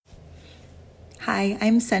Hi,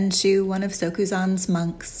 I'm Senshu, one of Sokuzan's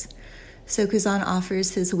monks. Sokuzan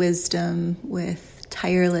offers his wisdom with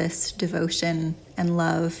tireless devotion and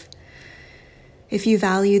love. If you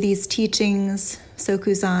value these teachings,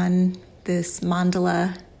 Sokuzan, this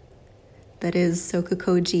mandala that is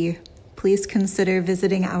Sokukoji, please consider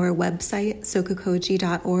visiting our website,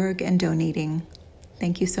 sokukoji.org, and donating.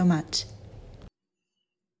 Thank you so much.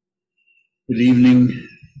 Good evening,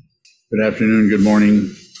 good afternoon, good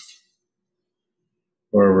morning,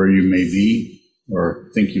 wherever you may be or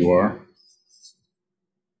think you are.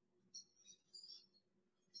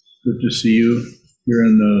 Good to see you here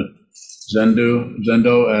in the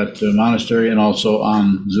Zendo at the monastery and also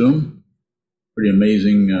on Zoom. Pretty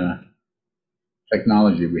amazing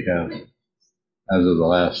technology we have as of the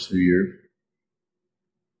last 2 years.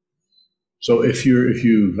 So if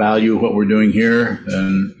you value what we're doing here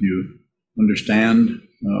and you understand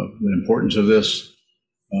the importance of this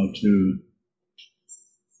to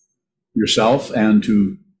yourself and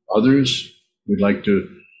to others, we'd like to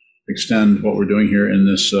extend what we're doing here in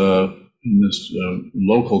this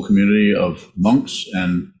local community of monks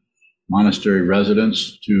and monastery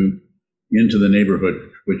residents into the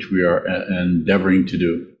neighborhood, which we are endeavoring to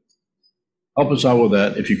do. Help us out with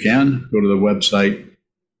that if you can. Go to the website,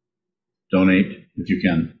 donate if you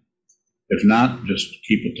can. If not, just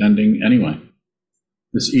keep attending anyway.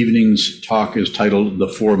 This evening's talk is titled The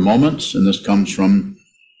Four Moments, and this comes from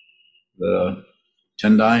the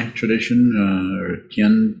Tendai tradition, or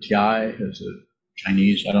Tian Tiai, is it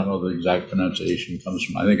Chinese? I don't know the exact pronunciation. Comes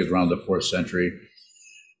from, I think it's around the 4th century.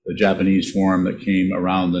 The Japanese form that came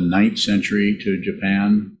around the 9th century to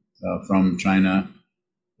Japan from China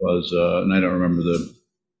was, and I don't remember the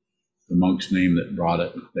monk's name that brought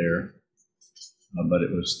it there, but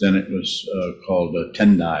it was called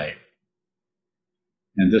Tendai.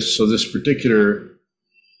 And this particular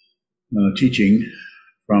teaching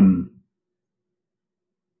from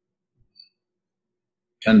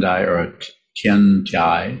Tendai, or Tian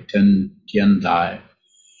Tai,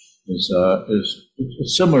 is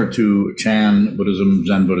similar to Chan Buddhism,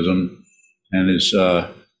 Zen Buddhism, and is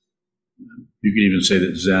you could even say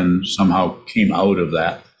that Zen somehow came out of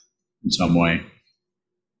that in some way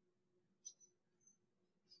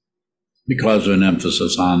because of an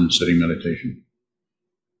emphasis on sitting meditation.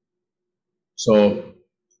 So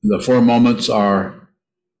the 4 moments are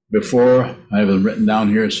before. I have them written down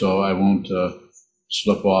here, so I won't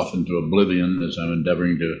slip off into oblivion as I'm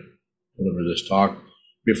endeavoring to deliver this talk.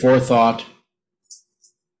 Before thought.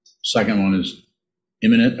 Second one is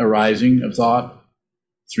imminent arising of thought.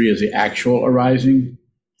 3 is the actual arising,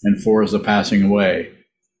 and 4 is the passing away.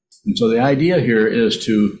 And so the idea here is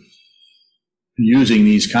to, using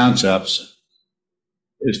these concepts,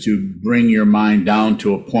 is to bring your mind down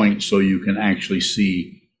to a point so you can actually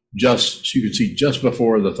see just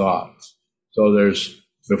before the thought. So there's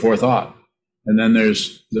before thought, and then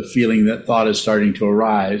there's the feeling that thought is starting to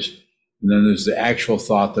arise, and then there's the actual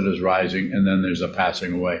thought that is rising, and then there's a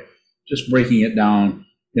passing away. Just breaking it down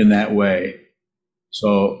in that way.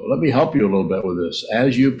 So let me help you a little bit with this.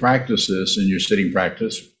 As you practice this in your sitting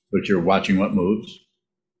practice, which you're watching what moves,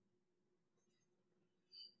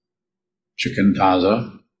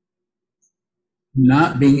 Shikantaza,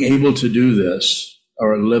 not being able to do this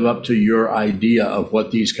or live up to your idea of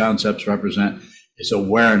what these concepts represent is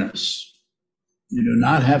awareness. You do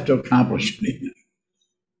not have to accomplish anything.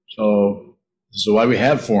 So this is why we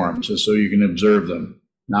have forms, is so you can observe them,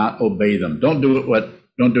 not obey them. Don't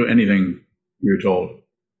do anything you're told.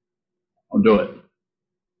 Don't do it.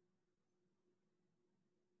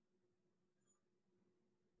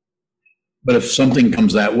 But if something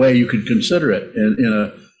comes that way, you could consider it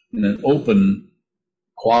in an open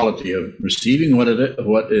quality of receiving what it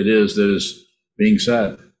is that is being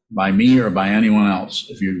said by me or by anyone else.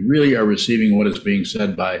 If you really are receiving what is being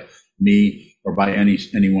said by me or by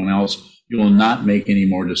anyone else, you will not make any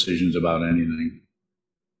more decisions about anything.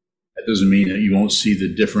 That doesn't mean that you won't see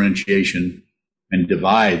the differentiation and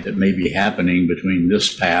divide that may be happening between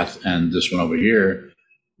this path and this one over here.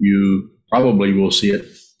 You probably will see it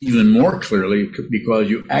even more clearly because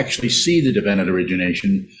you actually see the dependent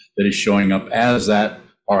origination that is showing up as that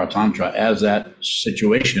paratantra, as that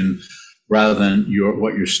situation, rather than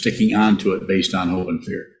what you're sticking onto it based on hope and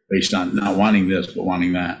fear, based on not wanting this but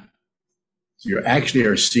wanting that. So you actually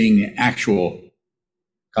are seeing the actual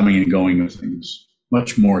coming and going of things,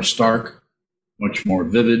 much more stark, much more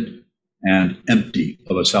vivid, and empty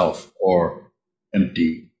of a self, or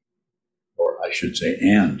empty, or I should say,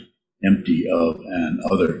 and empty of an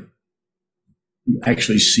other. You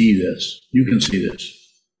actually see this. You can see this.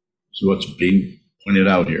 So what's being pointed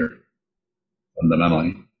out here,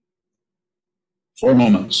 fundamentally. 4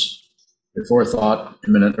 moments. Before thought,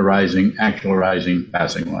 imminent arising, actual arising,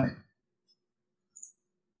 passing away.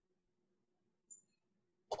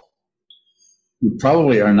 You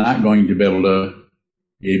probably are not going to be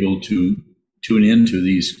able to tune into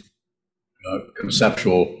these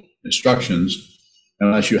conceptual instructions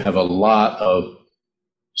unless you have a lot of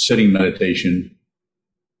sitting meditation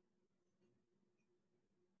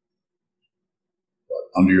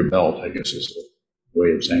under your belt, I guess is the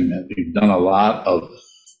way of saying that. You've done a lot of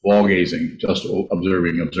wall gazing, just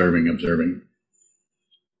observing.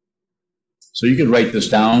 So you could write this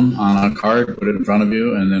down on a card, put it in front of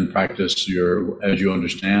you, and then practice as you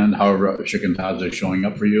understand, however Shikantaza is showing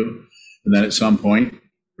up for you. And then at some point,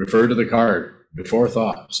 refer to the card, before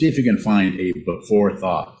thought. See if you can find a before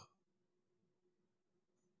thought.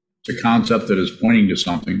 It's a concept that is pointing to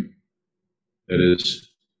something that is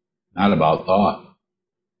not about thought.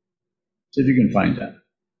 See if you can find that.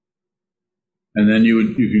 And then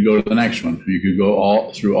you could go to the next one. You could go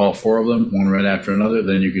through all 4 of them, one right after another.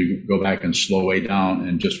 Then you could go back and slow way down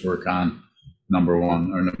and just work on number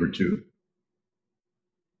 1 or number 2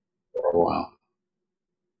 for a while.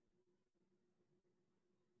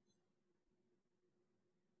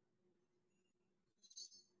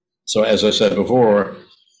 So as I said before,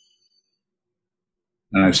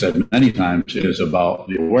 and I've said many times, it is about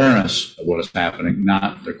the awareness of what is happening,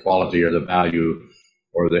 not the quality or the value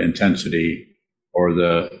or the intensity or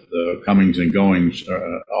the comings and goings,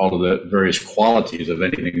 all of the various qualities of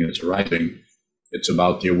anything that's arising. It's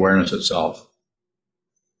about the awareness itself.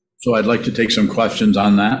 So I'd like to take some questions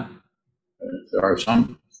on that. If there are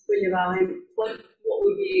some. What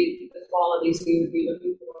would be the qualities we would be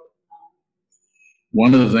looking for?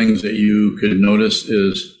 One of the things that you could notice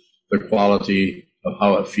is the quality of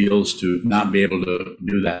how it feels to not be able to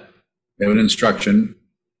do that. You have an instruction.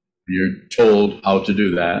 You're told how to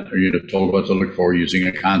do that, or you're told what to look for using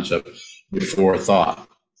a concept before thought.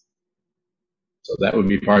 So that would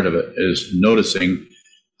be part of it, is noticing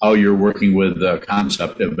how you're working with the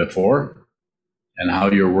concept of before and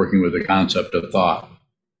how you're working with the concept of thought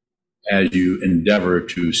as you endeavor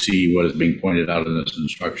to see what is being pointed out in this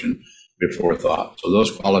instruction before thought. So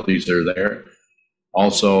those qualities are there.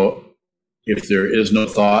 Also, if there is no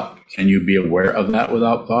thought, can you be aware of that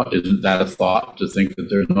without thought? Isn't that a thought to think that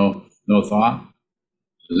there's no thought?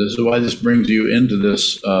 So this is why this brings you into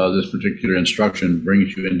this particular instruction,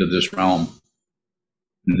 brings you into this realm,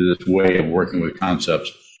 into this way of working with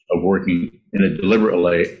concepts, of working in a deliberate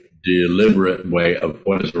way of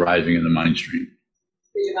what is arising in the mind stream.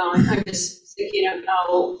 I'm just thinking of how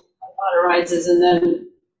a thought arises and then I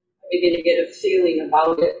begin to get a feeling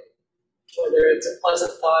about it. Whether it's a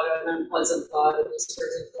pleasant thought or an unpleasant thought or a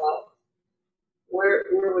discursive thought, where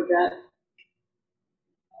would that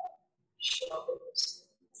show up?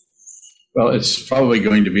 Well, it's probably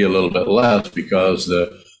going to be a little bit less because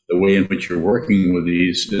the way in which you're working with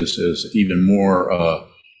these is even more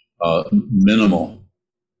minimal,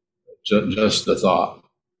 just the thought,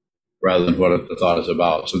 rather than what the thought is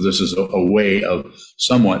about. So this is a way of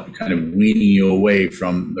somewhat kind of weaning you away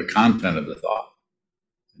from the content of the thought,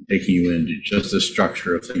 taking you into just the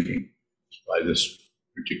structure of thinking by this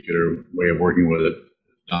particular way of working with it,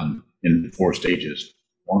 done in 4 stages.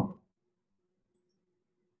 More?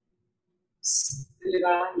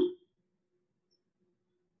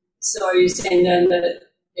 So are you saying then that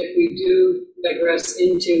if we do digress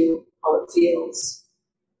into how it feels,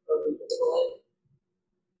 or we feel it,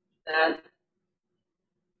 that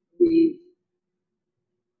we've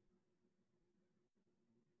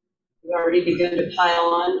already begun to pile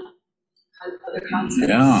on other concepts?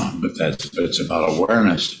 Yeah, but it's about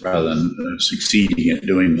awareness rather than succeeding at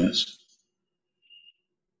doing this.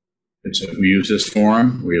 We use this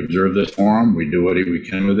form, we observe this form, we do what we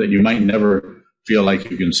can with it. You might never feel like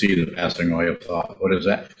you can see the passing away of thought. What is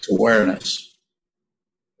that? It's awareness.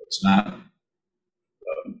 It's not a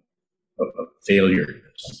failure or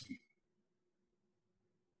something.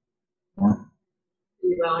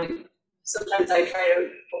 Sometimes I try to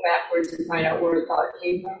go backwards and find out where a thought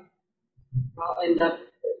came from. I'll end up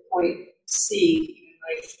at point C, and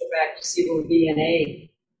I go back to C would be an A,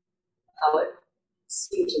 how it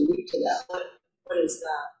seemed to lead to that. What is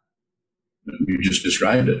that? You just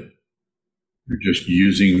described it. You're just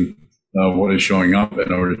using what is showing up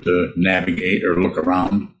in order to navigate or look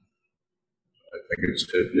around. I think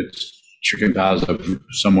it's Shikantaza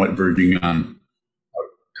somewhat verging on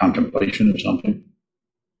contemplation of something.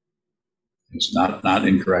 It's not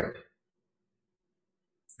incorrect.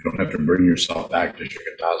 You don't have to bring yourself back to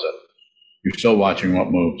Shikantaza. You're still watching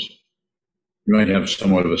what moves. You might have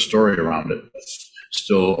somewhat of a story around it, but it's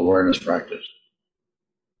still awareness practice.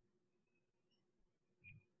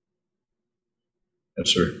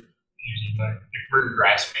 Yes, sir. If we're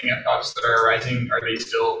grasping at thoughts that are arising, are they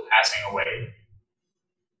still passing away?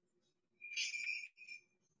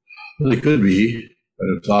 Well, they could be, but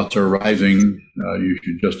if thoughts are arising, you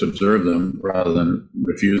should just observe them rather than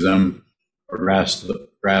refuse them or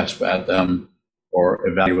grasp at them or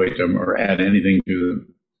evaluate them or add anything to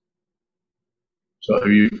them. So have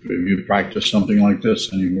you practiced something like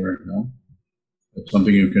this anywhere? No? It's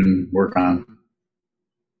something you can work on.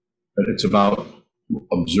 But it's about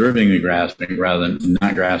observing the grasping rather than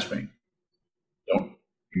not grasping. Don't,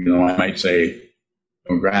 even though I might say,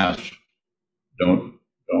 don't grasp, don't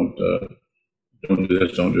do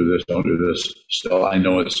this, don't do this, don't do this. Still, I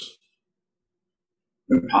know it's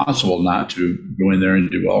impossible not to go in there and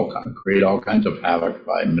create all kinds of havoc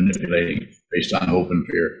by manipulating based on hope and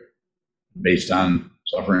fear, based on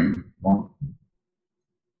suffering. I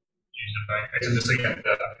said this again,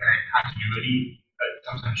 the apparent continuity that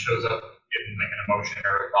sometimes shows up in like an emotion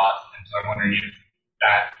or a thought, and so I'm wondering if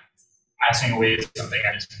that passing away is something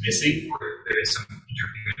I'm just missing, or there is some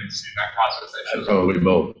interference in that process that shows up. Probably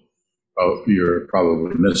both. You're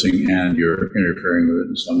probably missing and you're interfering with it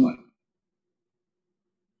in some way.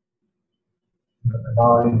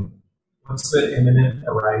 What's the imminent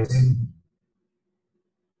arising?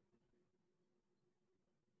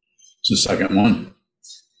 It's the second one.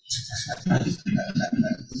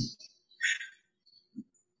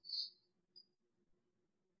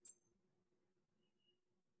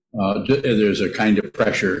 There's a kind of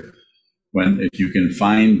pressure when if you can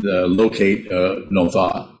locate no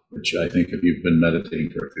thought, which I think if you've been meditating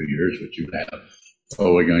for a few years, which you have,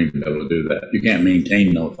 we're going to be able to do that. You can't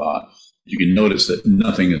maintain no thought. You can notice that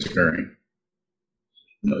nothing is occurring.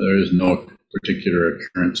 No, there is no particular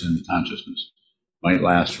occurrence in consciousness. It might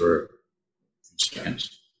last for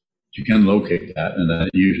seconds. You can locate that, and then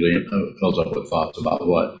it usually fills up with thoughts about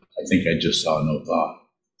what? I think I just saw no thought.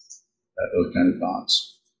 Those kind of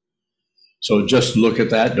thoughts. So just look at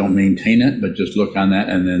that. Don't maintain it, but just look on that.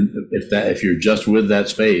 And then if you're just with that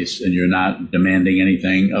space and you're not demanding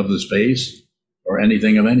anything of the space or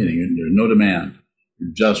anything of anything, there's no demand.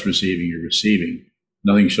 You're just receiving. You're receiving.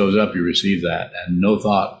 Nothing shows up. You receive that, and no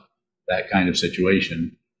thought. That kind of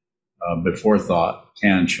situation before thought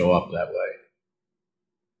can show up that way.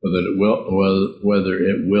 Whether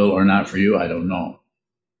it will or not for you, I don't know.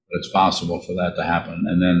 But it's possible for that to happen.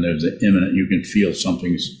 And then there's the imminent, you can feel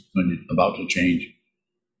something's about to change.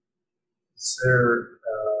 Is there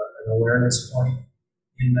an awareness point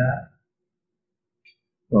in that?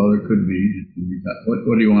 Well, there could be.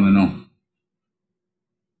 What do you want to know?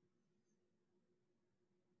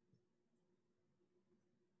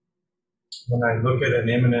 When I look at an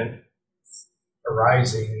imminent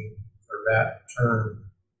arising, or that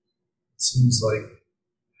term, it seems like it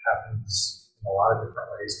happens in a lot of different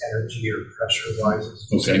ways, energy or pressure-wise.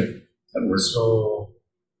 Okay, that works. So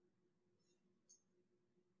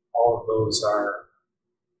all of those are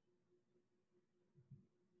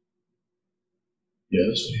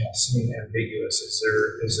seem ambiguous.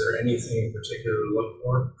 Is there anything in particular to look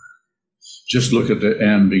for? Just look at the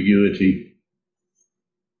ambiguity.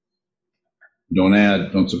 Don't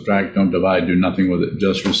add, don't subtract, don't divide, do nothing with it.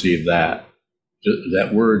 Just receive that.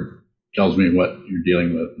 That word tells me what you're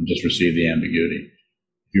dealing with. Just receive the ambiguity.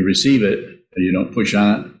 If you receive it and you don't push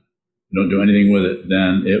on it, you don't do anything with it,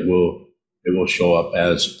 then it will show up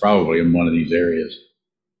as probably in one of these areas.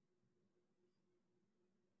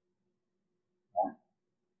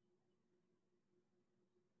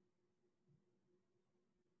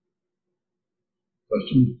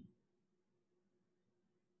 Question?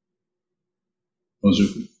 What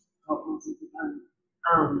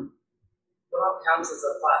counts as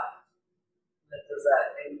a thought? Does that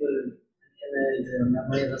include an image or a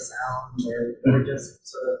memory of a sound, or just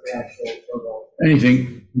sort of the actual verbal?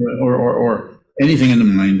 Anything, or anything in the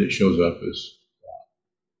mind that shows up as thought.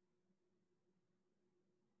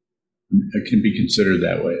 It can be considered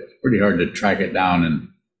that way. It's pretty hard to track it down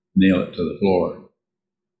and nail it to the floor.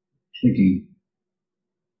 Thinking.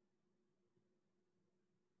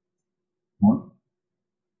 What?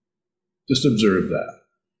 Just observe that.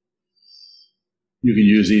 You can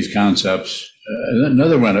use these concepts.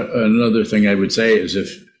 Another thing I would say is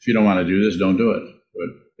if you don't want to do this, don't do it. But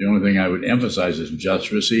the only thing I would emphasize is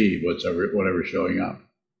just receive whatever's showing up.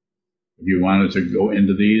 If you wanted to go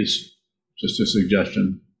into these, just a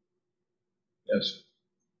suggestion. Yes.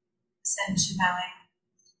 Sometimes when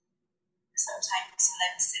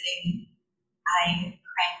I'm sitting, I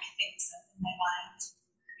crank things up in my mind,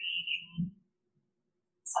 creating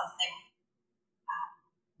something.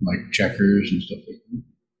 Like checkers and stuff like that,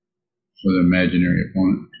 with an imaginary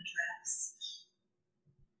opponent.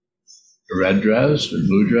 A red dress, a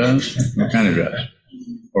blue dress? What kind of dress?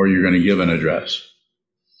 Or you're going to give an address?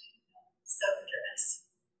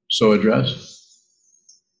 So address?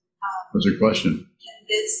 What's your question? Can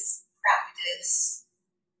this practice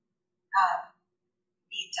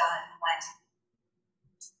be done when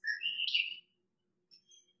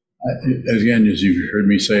creating? Again, as you've heard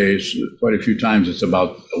me say quite a few times, it's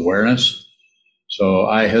about awareness. So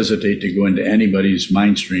I hesitate to go into anybody's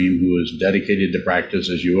mind stream who is dedicated to practice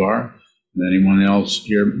as you are. And anyone else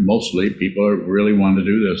here, mostly people are really want to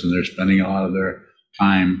do this, and they're spending a lot of their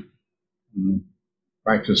time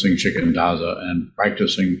practicing Shikantaza and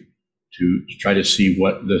practicing to try to see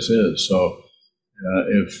what this is. So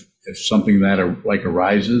if something that like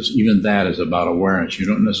arises, even that is about awareness. You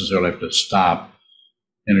don't necessarily have to stop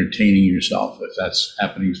entertaining yourself if that's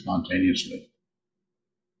happening spontaneously.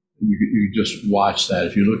 You just watch that.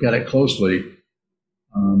 If you look at it closely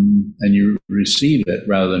and you receive it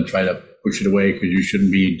rather than try to push it away because you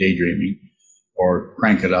shouldn't be daydreaming, or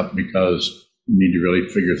crank it up because you need to really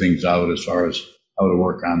figure things out as far as how to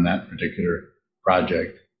work on that particular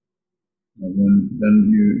project, and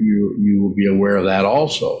then you will be aware of that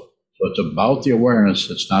also. So it's about the awareness.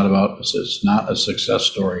 It's not a success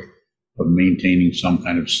story of maintaining some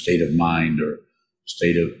kind of state of mind or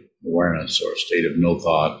state of awareness or state of no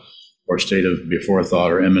thought or state of before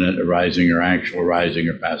thought or imminent arising or actual arising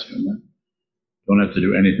or passing away. Don't have to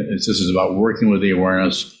do anything. This is about working with the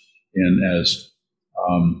awareness in as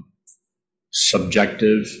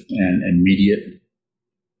subjective and immediate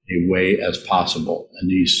a way as possible. And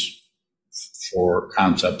these 4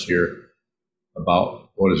 concepts here about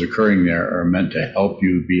what is occurring there are meant to help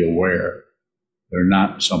you be aware. They're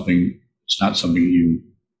not something, it's not something you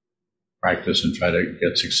practice and try to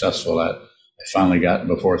get successful at. I finally got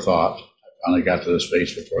before thought. I finally got to the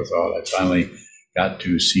space before thought. I finally got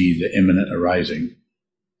to see the imminent arising.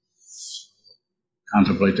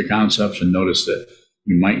 Contemplate the concepts and notice that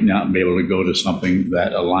you might not be able to go to something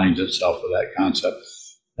that aligns itself with that concept.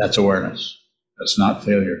 That's awareness. That's not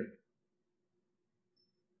failure.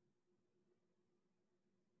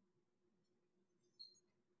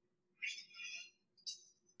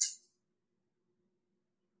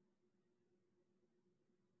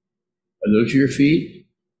 Are those your feet?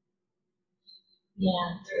 Yeah,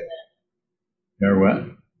 through that. They're what?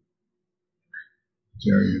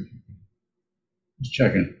 There you. Just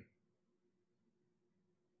checking.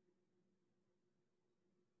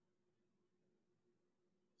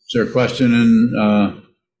 Is there a question in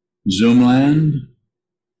Zoom land?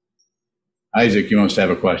 Isaac, you must have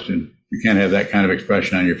a question. You can't have that kind of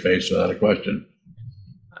expression on your face without a question.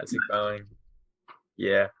 Isaac Bowing.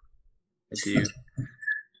 Yeah, I do.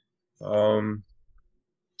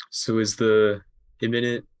 So is the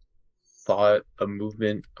imminent thought a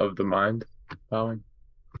movement of the mind, Bowing?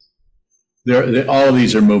 All of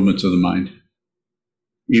these are movements of the mind.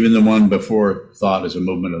 Even the one before thought is a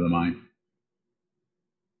movement of the mind.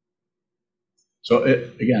 So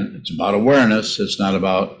again, it's about awareness. It's not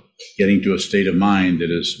about getting to a state of mind that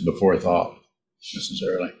is before thought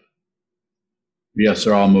necessarily. Yes,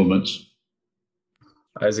 they're all movements.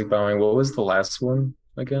 Isaac Bowing, what was the last one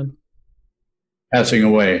again? Passing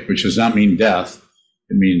away, which does not mean death.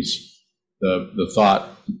 It means the thought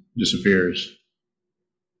disappears.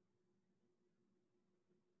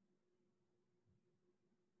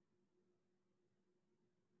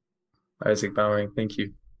 Isaac Bowing, thank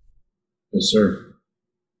you. Yes, sir.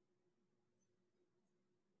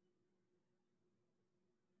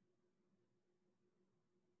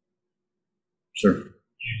 Sure.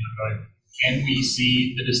 Can we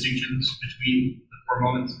see the distinctions between the 4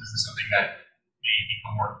 moments? Is this something that may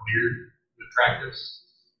become more clear with practice?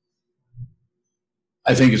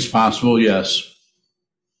 I think it's possible, yes.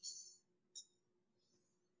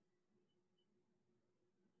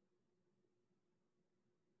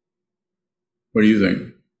 What do you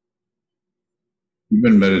think? You've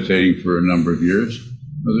been meditating for a number of years.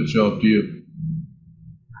 How does it show up to you?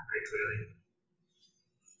 Not very clearly.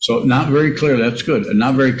 So not very clearly, that's good. And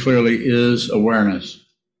not very clearly is awareness.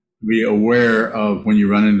 Be aware of when you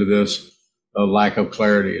run into this lack of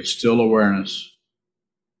clarity. It's still awareness.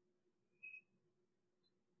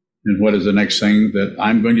 And what is the next thing that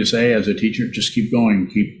I'm going to say as a teacher? Just keep going.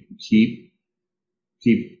 Keep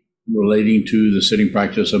relating to the sitting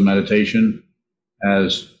practice of meditation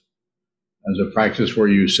as a practice where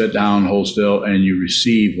you sit down, hold still, and you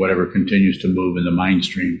receive whatever continues to move in the mind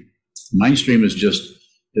stream. The mind stream is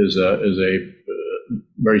a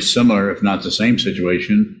very similar, if not the same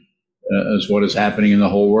situation as what is happening in the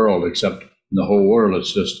whole world, except in the whole world,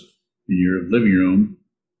 it's just in your living room,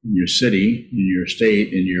 in your city, in your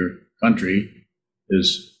state, in your country,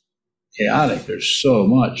 is chaotic. There's so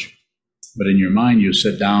much. But in your mind, you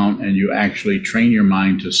sit down and you actually train your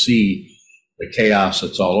mind to see the chaos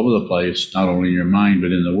that's all over the place, not only in your mind,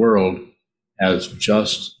 but in the world, as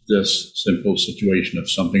just this simple situation. If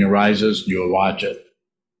something arises, you'll watch it.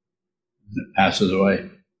 And it passes away.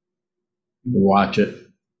 You watch it,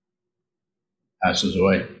 passes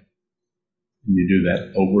away. And you do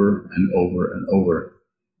that over and over and over.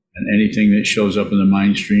 And anything that shows up in the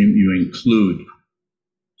mind stream, you include.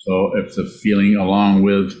 So if the feeling along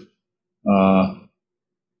with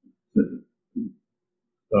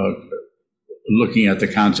looking at the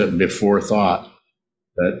concept before thought,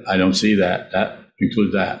 that I don't see that, that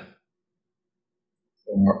include that.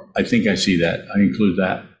 Or I think I see that, I include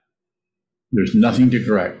that. There's nothing to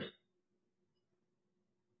correct.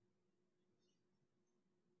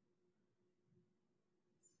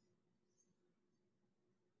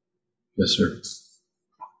 Yes, sir.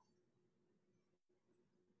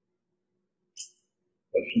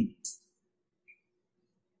 Question?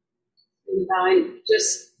 I'm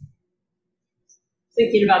just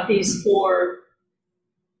thinking about these 4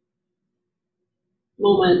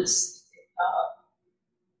 moments,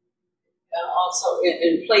 also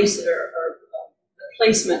in place or the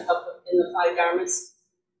placement of in the 5 dharmas.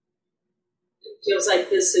 It feels like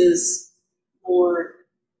this is more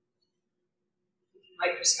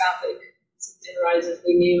microscopic. Something arises,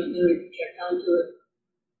 we name it, and then we project onto it.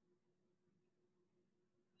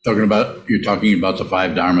 You're talking about the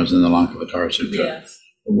 5 dharmas in the Lankavatara Sutra. Yes.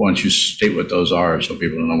 Why don't you state what those are so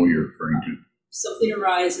people know what you're referring to? Something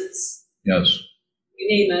arises. Yes. We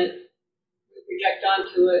name it. We project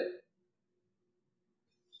onto it.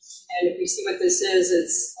 And if we see what this is,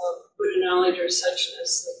 it's Buddha knowledge or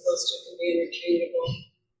suchness, that those two can be interchangeable.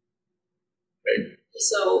 Okay.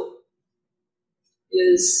 So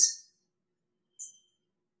is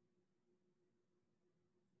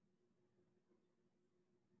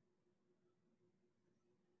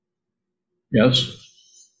Yes.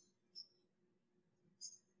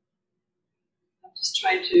 I'm just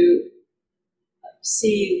trying to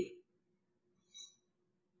see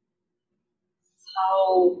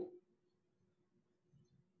how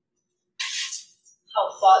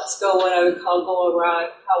thoughts go, what I would call go awry,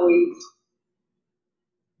 how we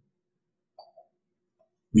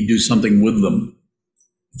do something with them.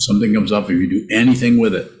 If something comes up, if you do anything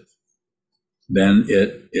with it, then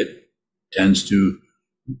it tends to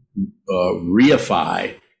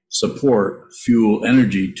reify, support, fuel,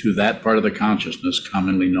 energy to that part of the consciousness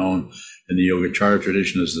commonly known in the Yogacara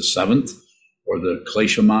tradition as the 7th, or the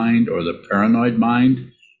klesha mind, or the paranoid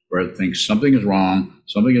mind, where it thinks something is wrong,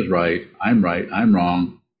 something is right, I'm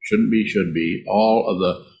wrong, shouldn't be, should be, all of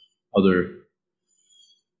the other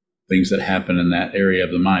things that happen in that area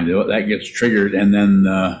of the mind. That gets triggered, and then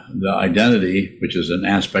the identity, which is an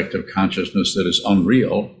aspect of consciousness that is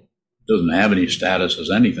unreal, doesn't have any status as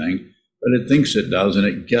anything, but it thinks it does, and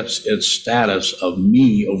it gets its status of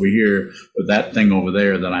me over here with that thing over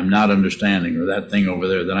there that I'm not understanding, or that thing over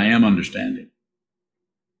there that I am understanding.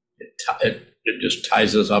 It just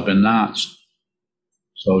ties us up in knots.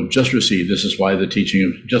 So just receive. This is why the teaching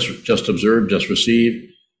of just observe, just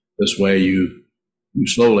receive. This way you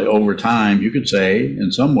slowly, over time, you could say,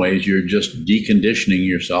 in some ways, you're just deconditioning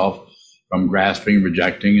yourself from grasping,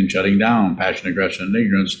 rejecting, and shutting down passion, aggression, and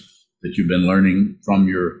ignorance that you've been learning from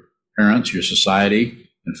your parents, your society,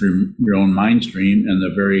 and from your own mind stream, and the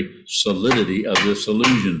very solidity of this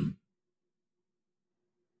illusion.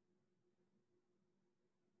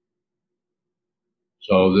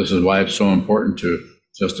 So this is why it's so important to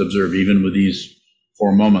just observe, even with these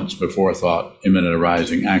 4 moments before thought, imminent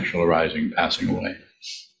arising, actual arising, passing away.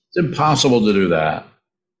 It's impossible to do that,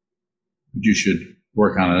 but you should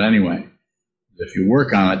work on it anyway. If you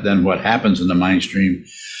work on it, then what happens in the mind stream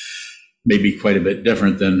may be quite a bit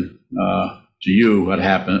different than to you what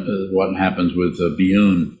happens with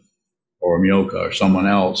Biyun or Myoka or someone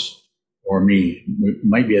else or me. It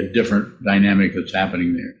might be a different dynamic that's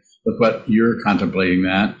happening there. But you're contemplating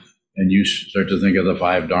that, and you start to think of the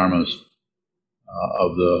 5 dharmas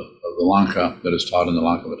of the Lanka that is taught in the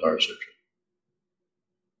Lankavatara Sutra.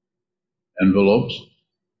 Envelopes?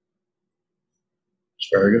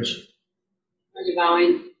 Asparagus? Are you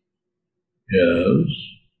bowing? Yes.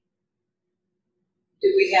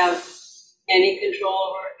 Do we have any control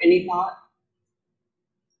over any thought?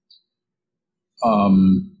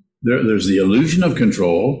 There's the illusion of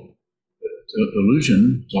control.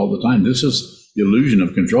 Illusion all the time. This is the illusion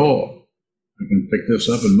of control. I can pick this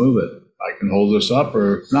up and move it. I can hold this up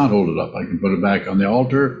or not hold it up. I can put it back on the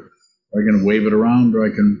altar, or I can wave it around, or I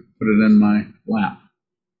can put it in my lap.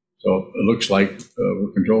 So it looks like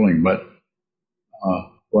we're controlling, but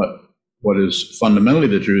what what is fundamentally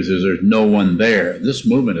the truth is there's no one there. This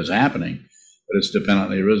movement is happening, but it's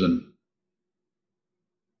dependently arisen.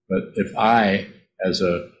 But if I, as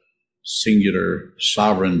a singular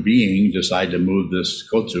sovereign being, decide to move this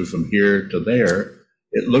kotsu from here to there,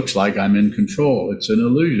 it looks like I'm in control. It's an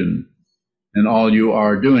illusion. And all you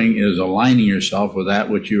are doing is aligning yourself with that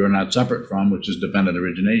which you are not separate from, which is dependent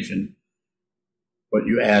origination. What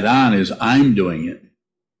you add on is I'm doing it,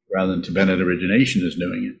 rather than dependent origination is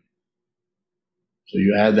doing it. So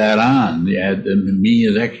you add that on. You add the me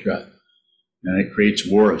as extra, and it creates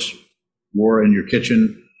wars. War in your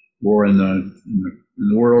kitchen, war in the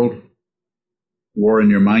world, war in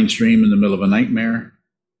your mind stream in the middle of a nightmare.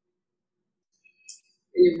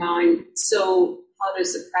 In your mind. So how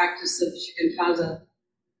does the practice of shikantaza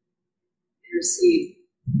intercede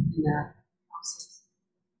in that process?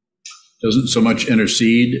 Doesn't so much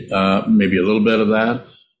intercede, maybe a little bit of that,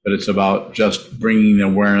 but it's about just bringing the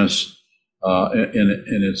awareness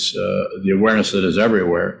in its the awareness that is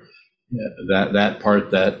everywhere. That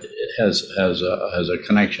part that has a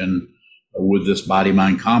connection with this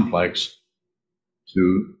body-mind complex.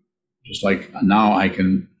 To just like now, I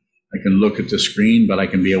can look at the screen, but I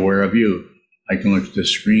can be aware of you. I can look at the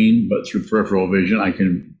screen, but through peripheral vision, I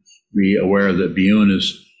can be aware that Biyun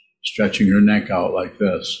is stretching her neck out like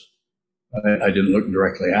this. I didn't look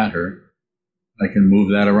directly at her. I can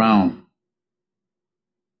move that around.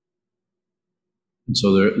 And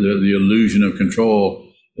so the illusion of control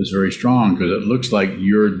is very strong because it looks like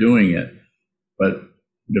you're doing it, but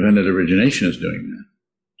dependent origination is doing that.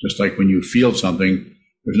 Just like when you feel something,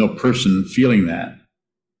 there's no person feeling that.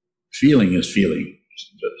 Feeling is feeling.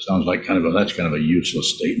 It sounds like that's kind of a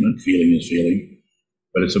useless statement. Feeling is feeling.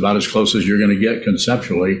 But it's about as close as you're going to get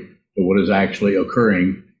conceptually to what is actually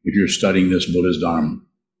occurring if you're studying this Buddha's Dharma.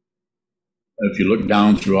 If you look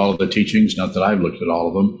down through all of the teachings, not that I've looked at all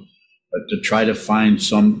of them, but to try to find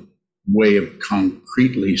some way of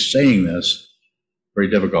concretely saying this, very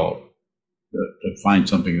difficult to find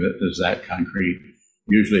something that is that concrete.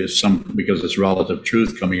 Usually it's because it's relative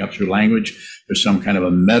truth coming up through language, there's some kind of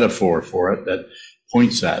a metaphor for it that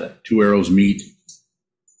points at it. Two arrows meet,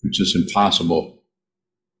 which is impossible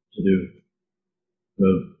to do.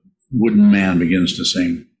 The wooden man begins to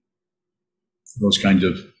sing. Those kinds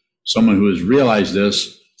of, someone who has realized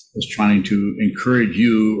this is trying to encourage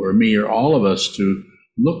you or me or all of us to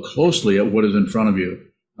look closely at what is in front of you.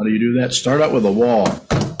 How do you do that? Start out with a wall.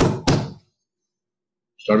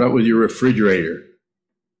 Start out with your refrigerator.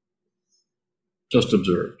 Just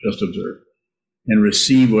observe, and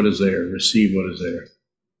receive what is there, receive what is there.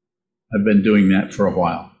 I've been doing that for a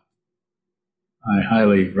while. I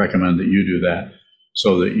highly recommend that you do that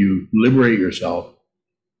so that you liberate yourself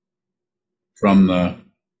from the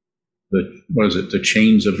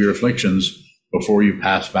chains of your afflictions before you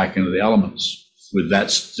pass back into the elements. With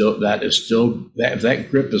that if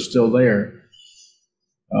that grip is still there,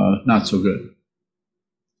 not so good.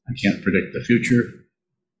 I can't predict the future.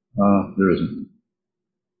 There isn't.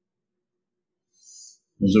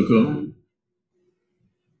 Mizuko?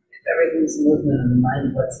 If everything's movement in the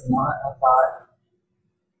mind, what's not a thought?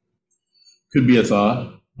 Could be a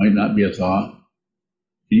thought, might not be a thought.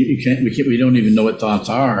 We don't even know what thoughts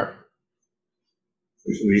are.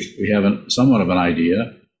 We have somewhat of an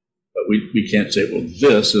idea, but we can't say, well,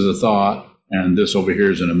 this is a thought, and this over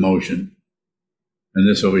here is an emotion, and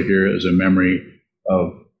this over here is a memory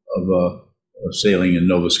of sailing in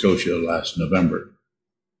Nova Scotia last November.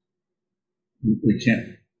 We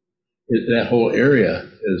can't. That whole area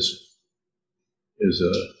is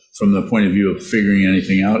from the point of view of figuring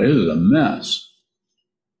anything out, it is a mess.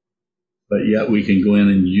 But yet we can go in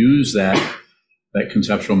and use that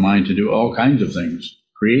conceptual mind to do all kinds of things,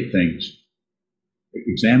 create things,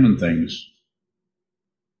 examine things.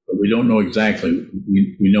 But we don't know exactly.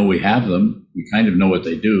 We know we have them. We kind of know what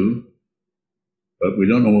they do, but we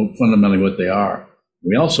don't know fundamentally what they are.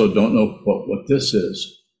 We also don't know what this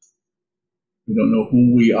is. We don't know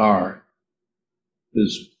who we are.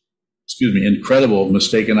 This, incredible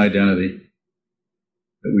mistaken identity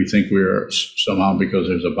that we think we are somehow because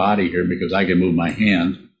there's a body here, because I can move my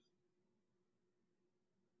hand.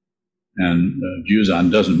 And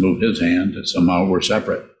Juzan doesn't move his hand, and somehow we're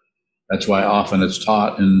separate. That's why often it's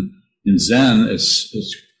taught in Zen,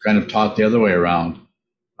 it's kind of taught the other way around.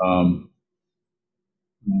 I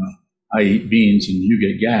eat beans and you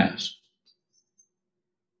get gas.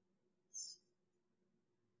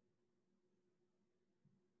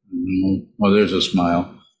 Well, there's a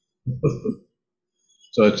smile.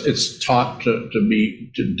 So it's taught to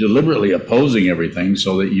be deliberately opposing everything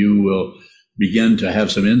so that you will begin to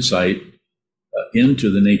have some insight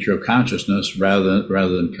into the nature of consciousness rather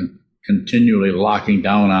than continually locking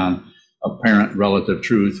down on apparent relative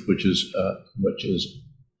truth, which is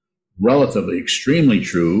relatively extremely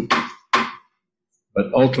true,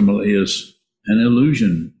 but ultimately is an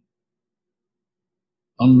illusion,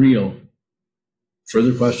 unreal.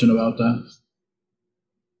 Further question about that?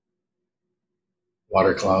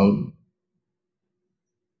 Water cloud.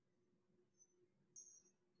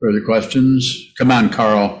 Further questions? Come on,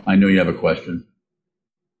 Carl. I know you have a question.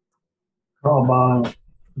 Carl Bond.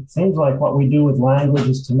 It seems like what we do with language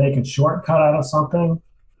is to make a shortcut out of something.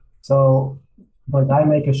 So, like I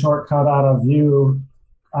make a shortcut out of you,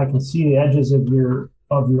 I can see the edges of your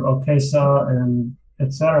okesa and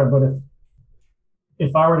etc. But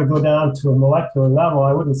if I were to go down to a molecular level,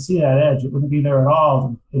 I wouldn't see that edge. It wouldn't be there at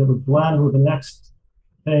all. It would blend with the next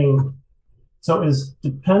thing. So is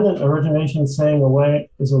dependent origination is a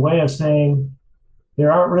way of saying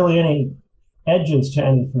there aren't really any edges to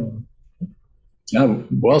anything? Yeah,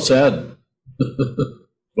 well said.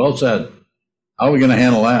 Well said. How are we going to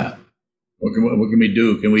handle that? What can we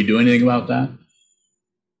do? Can we do anything about that?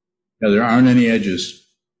 Yeah, there aren't any edges.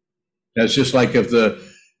 That's just like if the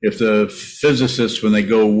physicists, when they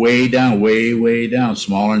go way down,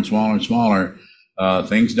 smaller and smaller and smaller,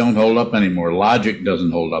 things don't hold up anymore. Logic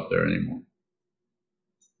doesn't hold up there anymore.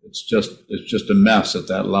 It's just a mess at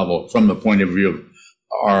that level from the point of view of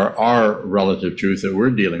our relative truth that we're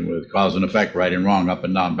dealing with, cause and effect, right and wrong, up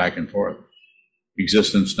and down, back and forth,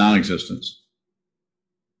 existence, non-existence.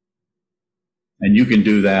 And you can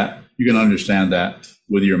do that. You can understand that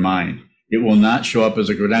with your mind. It will not show up as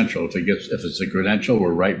a credential. If it's a credential,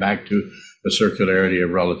 we're right back to the circularity of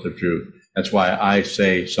relative truth. That's why I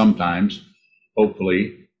say sometimes,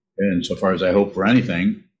 hopefully, insofar as I hope for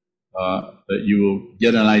anything, that you will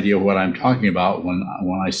get an idea of what I'm talking about when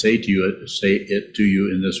I say it to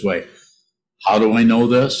you in this way. How do I know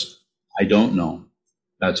this? I don't know.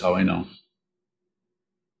 That's how I know.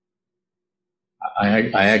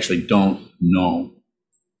 I actually don't know.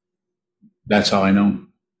 That's how I know.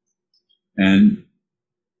 And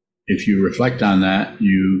if you reflect on that,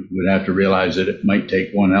 you would have to realize that it might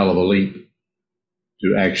take one hell of a leap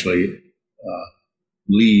to actually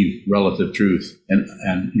leave relative truth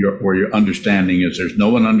and where your understanding is. There's no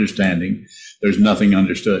one understanding. There's nothing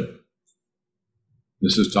understood.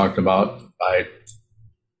 This is talked about by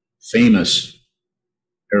famous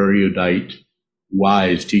erudite,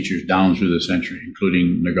 wise teachers down through the century,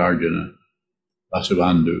 including Nagarjuna,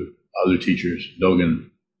 Vasubandhu, other teachers, Dogen.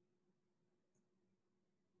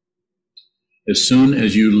 As soon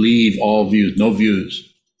as you leave all views, no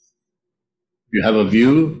views. If you have a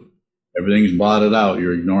view, everything's blotted out.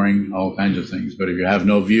 You're ignoring all kinds of things. But if you have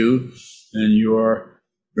no view, then you're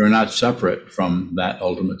not separate from that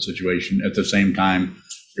ultimate situation. At the same time,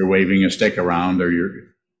 you're waving a stick around, or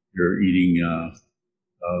you're eating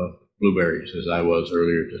blueberries, as I was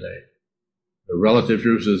earlier today. The relative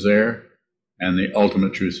truth is there, and the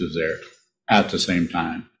ultimate truth is there at the same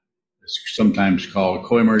time. It's sometimes called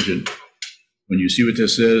co-emergent. When you see what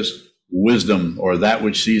this is, wisdom, or that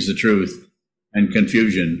which sees the truth, and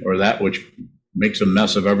confusion, or that which makes a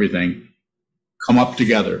mess of everything, come up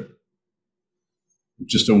together.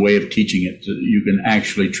 It's just a way of teaching it. You can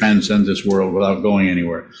actually transcend this world without going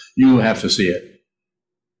anywhere. You have to see it.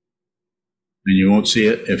 And you won't see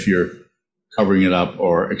it if you're covering it up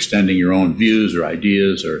or extending your own views or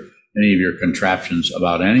ideas or any of your contraptions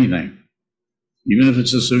about anything. Even if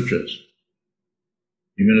it's the sutras.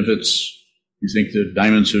 Even if you think the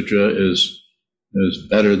Diamond Sutra is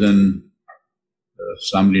better than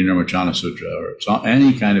Samdhi Nirmachana Sutra, or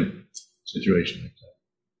any kind of situation like that.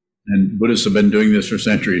 And Buddhists have been doing this for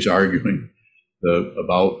centuries, arguing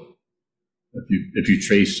about, if you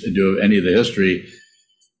trace do any of the history,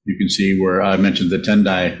 you can see where I mentioned the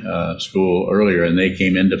Tendai school earlier, and they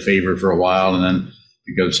came into favor for a while, and then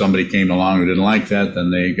because somebody came along who didn't like that,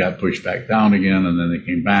 then they got pushed back down again, and then they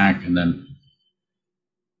came back, and then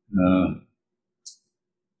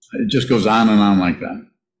it just goes on and on like that,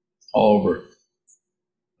 all over.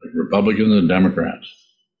 Like Republicans and Democrats.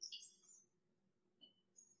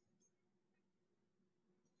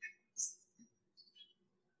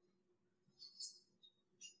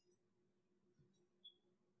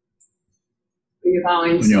 Are you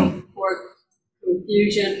allowing some for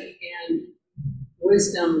confusion and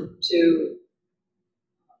wisdom to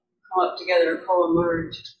come up together and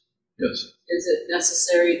co-emerge? Yes. Is it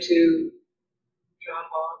necessary to drop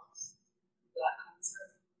off that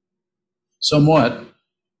concept? Somewhat.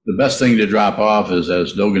 The best thing to drop off is,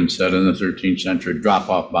 as Dogen said in the 13th century, drop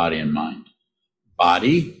off body and mind.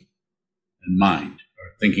 Body and mind,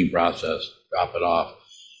 or thinking process, drop it off.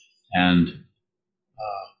 And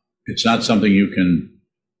it's not something you can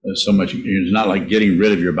so much. It's not like getting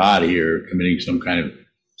rid of your body or committing some kind of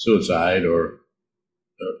suicide or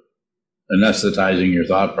anesthetizing your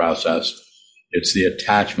thought process. It's the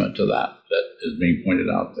attachment to that is being pointed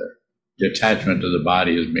out there. The attachment to the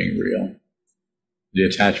body is being real. The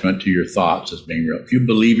attachment to your thoughts is being real. If you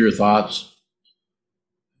believe your thoughts,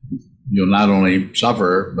 you'll not only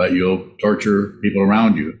suffer, but you'll torture people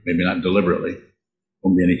around you. Maybe not deliberately.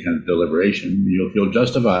 Won't be any kind of deliberation. You'll feel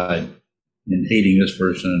justified in hating this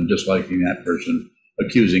person and disliking that person,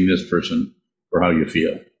 accusing this person for how you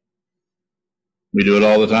feel. We do it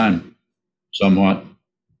all the time, somewhat.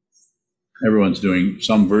 Everyone's doing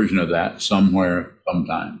some version of that somewhere,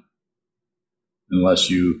 sometime, unless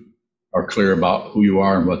you are clear about who you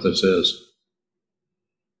are and what this is.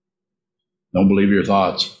 Don't believe your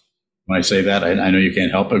thoughts. When I say that, I know you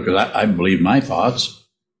can't help it because I believe my thoughts.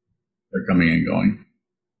 They're coming and going.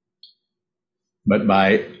 But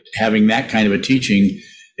by having that kind of a teaching,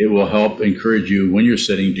 it will help encourage you when you're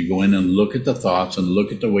sitting to go in and look at the thoughts and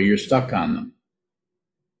look at the way you're stuck on them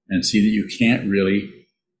and see that you can't really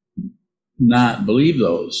not believe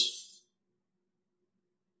those.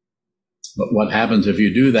 But what happens if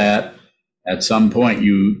you do that, at some point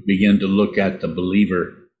you begin to look at the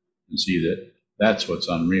believer and see that that's what's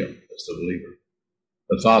unreal. It's the believer.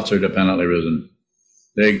 The thoughts are dependently risen.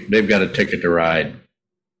 They've got a ticket to ride.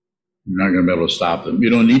 You're not going to be able to stop them. You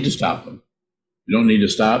don't need to stop them. You don't need to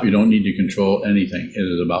stop. You don't need to control anything. It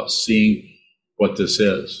is about seeing what this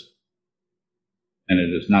is. And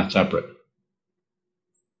it is not separate.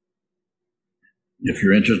 If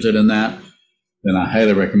you're interested in that, then I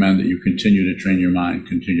highly recommend that you continue to train your mind,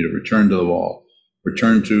 continue to return to the wall,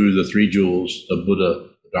 return to the three jewels, the Buddha,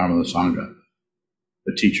 the Dharma, the Sangha,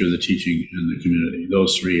 the teacher, the teaching, and the community.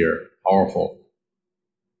 Those three are powerful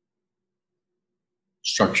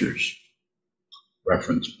structures,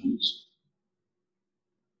 reference points.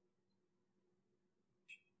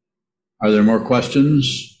 Are there more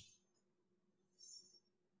questions?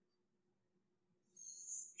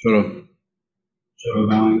 Shoto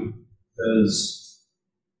bowing. Does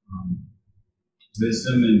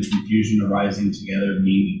wisdom and confusion arising together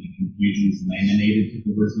mean that the confusion is emanated to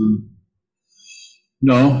the wisdom?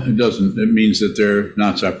 No, it doesn't. It means that they're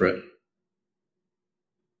not separate.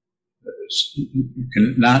 You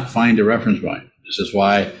cannot find a reference point. This is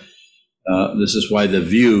why the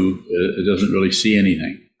view it doesn't really see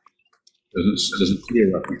anything. Doesn't see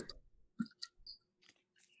a reference.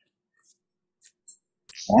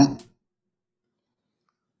 More?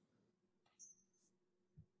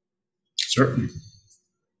 Certainly.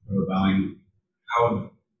 Bowing.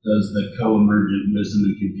 How does the co-emergent wisdom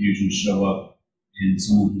and confusion show up in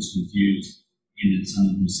someone who's confused and in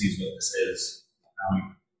someone who sees what this is?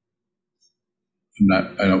 Bowing.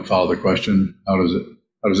 I don't follow the question. How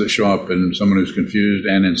does it show up in someone who's confused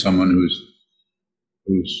and in someone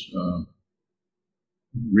who's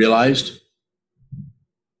realized?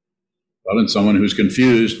 Well, in someone who's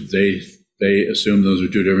confused, they assume those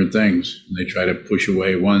are two different things, and they try to push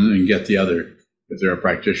away one and get the other. If they're a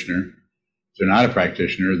practitioner, if they're not a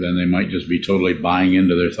practitioner, then they might just be totally buying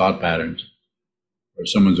into their thought patterns. Or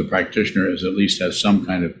if someone's a practitioner, at least has some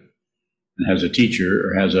kind of, and has a teacher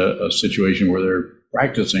or has a situation where they're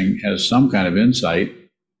practicing, has some kind of insight,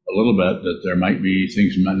 a little bit, that there might be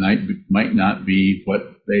things might not be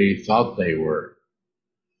what they thought they were.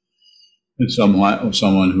 And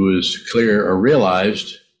someone who is clear or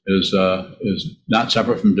realized is not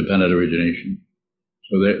separate from dependent origination.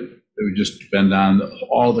 So they would just depend on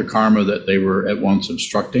all the karma that they were at once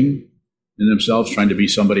obstructing in themselves, trying to be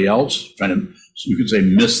somebody else, you could say,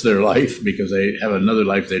 miss their life because they have another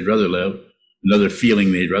life they'd rather live, another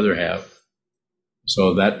feeling they'd rather have.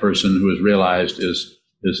 So that person who is realized is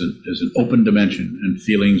an open dimension, and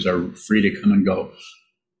feelings are free to come and go.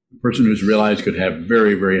 The person who's realized could have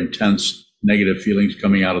very, very intense negative feelings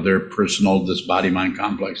coming out of their personal, this body-mind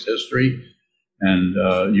complex history,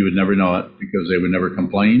 and you would never know it because they would never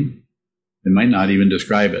complain. They might not even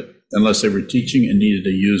describe it unless they were teaching and needed to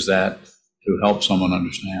use that to help someone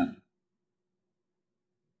understand.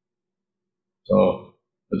 So,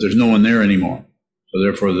 but there's no one there anymore. So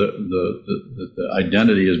therefore, the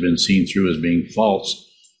identity has been seen through as being false.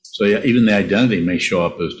 So yeah, even the identity may show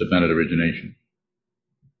up as dependent origination.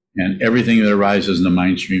 And everything that arises in the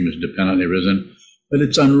mind stream is dependently arisen, but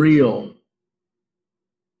it's unreal.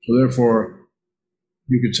 So therefore,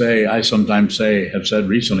 you could say, I sometimes have said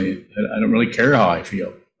recently, I don't really care how I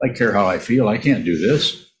feel. I care how I feel. I can't do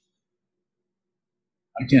this.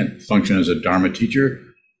 I can't function as a Dharma teacher.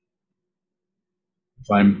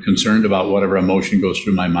 If I'm concerned about whatever emotion goes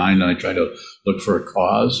through my mind and I try to look for a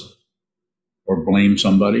cause or blame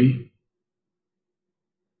somebody,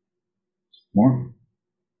 More?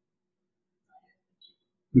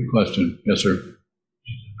 Good question. Yes, sir.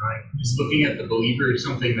 Is looking at the believer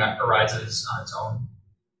something that arises on its own?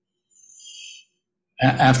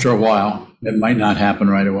 After a while, it might not happen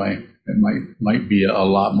right away. It might be a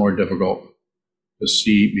lot more difficult to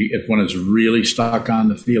see if one is really stuck on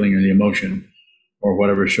the feeling or the emotion or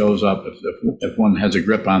whatever shows up. If one has a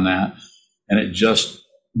grip on that and it just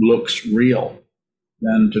looks real,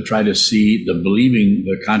 then to try to see the believing,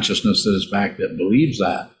 the consciousness that is back that believes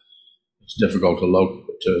that, it's difficult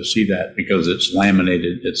to see that because it's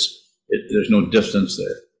laminated. There's no distance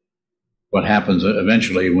there. What happens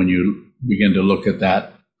eventually when you begin to look at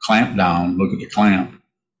that clamp down, look at the clamp,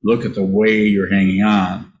 look at the way you're hanging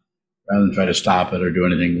on, rather than try to stop it or do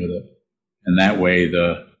anything with it. And that way,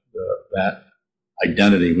 that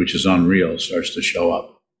identity, which is unreal, starts to show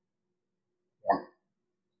up.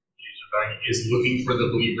 Is looking for the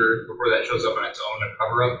believer before that shows up on its own a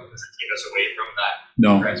cover up? Does it take us away from that?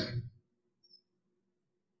 No. Grasping?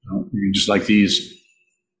 No. Just like these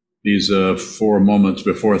 4 moments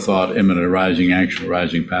before thought, imminent, arising, actual,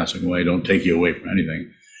 arising, passing away, don't take you away from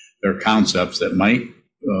anything. They're concepts that might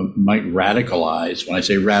radicalize. When I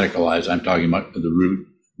say radicalize, I'm talking about the root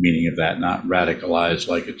meaning of that, not radicalize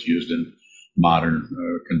like it's used in modern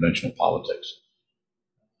conventional politics.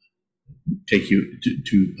 Take you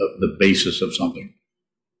to the basis of something.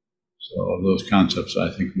 So those concepts, I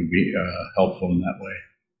think, would be helpful in that way.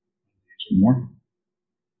 Some more?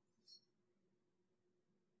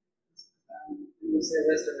 When you say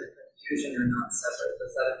wisdom and confusion are not separate,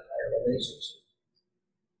 does that imply a relationship?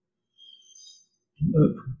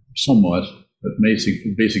 Somewhat, but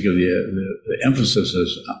basically the emphasis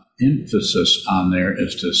on there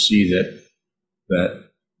is to see that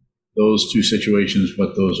those two situations,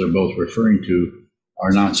 what those are both referring to,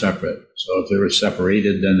 are not separate. So if they were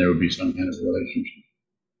separated, then there would be some kind of relationship.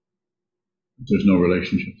 But there's no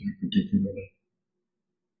relationship there particularly.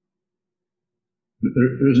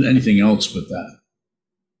 There isn't anything else but that.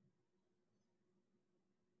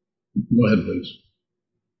 Go ahead, please.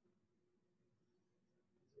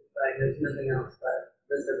 There's nothing else but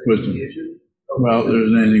Wisdom. confusion. Well,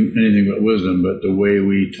 there's anything but wisdom, but the way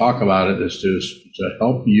we talk about it is to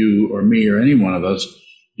help you or me or any one of us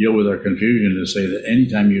deal with our confusion, to say that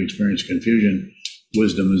anytime you experience confusion,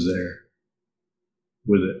 wisdom is there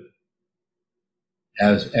with it.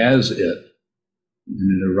 As it.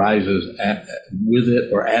 And it arises with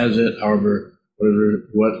it or as it, however,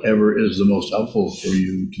 whatever is the most helpful for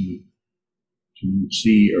you to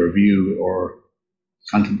see or view or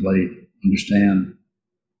contemplate, understand.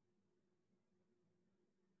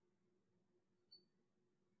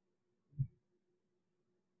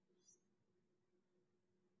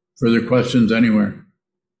 Further questions anywhere?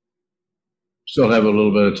 Still have a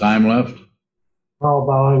little bit of time left. Carl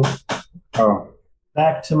Bowing. Oh.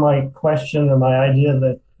 Back to my question or my idea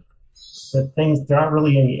that things, there aren't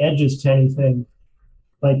really any edges to anything.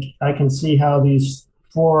 Like I can see how these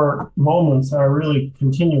 4 moments are really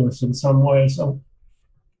continuous in some way. So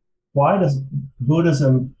why does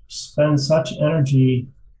Buddhism spend such energy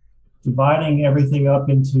dividing everything up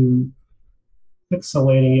into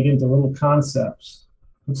pixelating it into little concepts?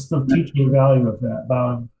 What's the teaching value of that,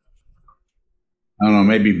 Bowing? I don't know,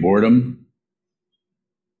 maybe boredom.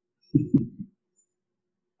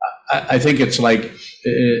 I think it's like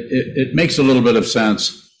it makes a little bit of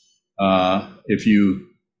sense if you,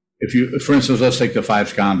 for instance, let's take the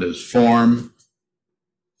 5 skandhas: form,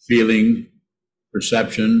 feeling,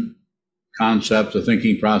 perception, concept, the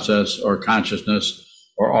thinking process, or consciousness,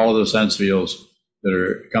 or all of the sense fields that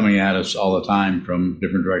are coming at us all the time from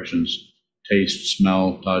different directions: taste,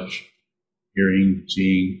 smell, touch, hearing,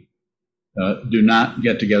 seeing. Do not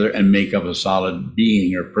get together and make up a solid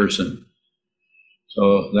being or person.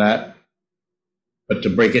 So but to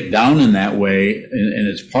break it down in that way, in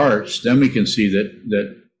its parts, then we can see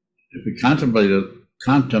that if we contemplate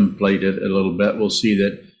it a little bit, we'll see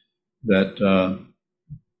that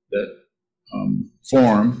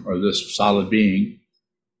form, or this solid being,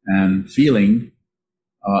 and feeling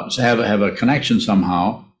have a connection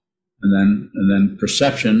somehow, and then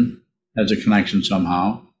perception has a connection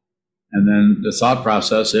somehow. And then the thought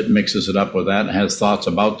process, it mixes it up with that. It has thoughts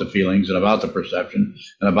about the feelings and about the perception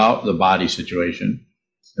and about the body situation.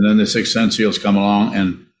 And then the 6 sense fields come along,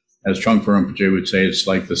 and as Trungpa Rinpoche would say, it's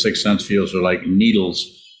like the 6 sense fields are like needles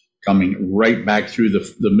coming right back through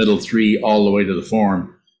the middle 3 all the way to the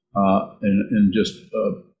form in just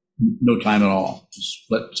no time at all, a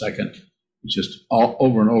split second. It's just all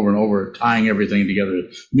over and over and over, tying everything together.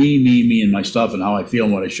 Me, and my stuff, and how I feel,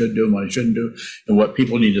 and what I should do, and what I shouldn't do, and what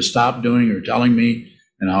people need to stop doing or telling me,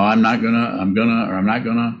 and how I'm not gonna, or I'm not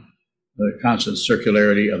gonna. the constant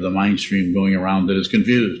circularity of the mind stream going around that is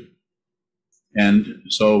confused. And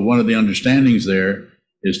so one of the understandings there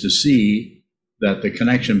is to see that the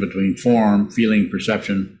connection between form, feeling,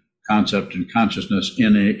 perception, concept, and consciousness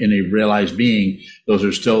in a realized being, those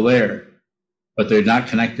are still there, but they're not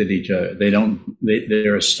connected to each other.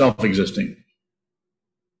 They're self-existing.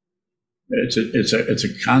 It's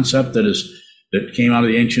a concept that came out of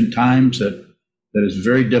the ancient times that is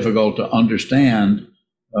very difficult to understand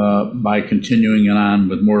by continuing it on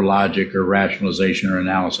with more logic or rationalization or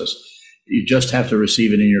analysis. You just have to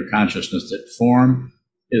receive it in your consciousness that form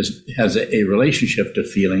has a relationship to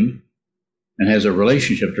feeling and has a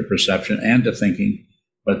relationship to perception and to thinking,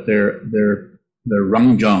 but they're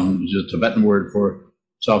rangjung, which is a Tibetan word for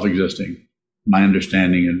self-existing. My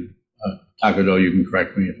understanding, and Taekwondo, you can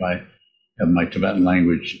correct me if I have my Tibetan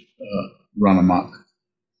language run amok.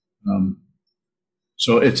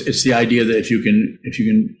 So it's the idea that if you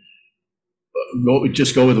can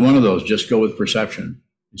go with one of those, just go with perception.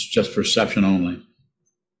 It's just perception only.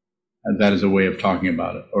 And that is a way of talking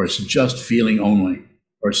about it. Or it's just feeling only.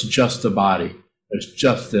 Or it's just the body. There's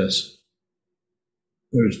just this.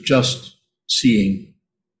 There's just seeing.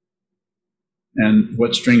 And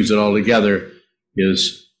what strings it all together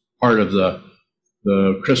is part of the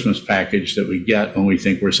Christmas package that we get when we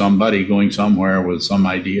think we're somebody going somewhere with some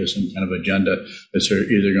idea, some kind of agenda that's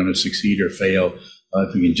either going to succeed or fail.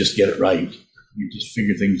 If we can just get it right, we just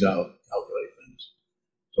figure things out, calculate things.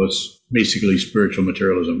 So it's basically spiritual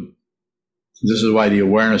materialism. This is why the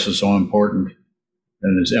awareness is so important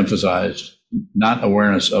and is emphasized, not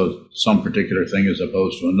awareness of some particular thing as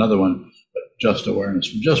opposed to another one, but just awareness.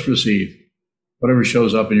 Just receive. Whatever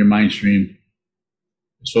shows up in your mind stream,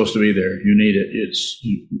 it's supposed to be there. You need it.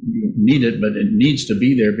 You need it, but it needs to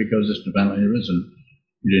be there because it's divinely arisen.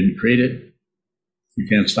 You didn't create it. You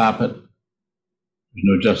can't stop it. There's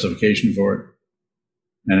no justification for it.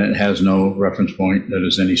 And it has no reference point that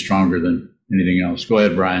is any stronger than anything else. Go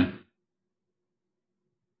ahead, Brian.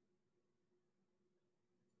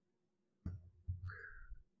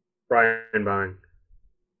 Brian Bine.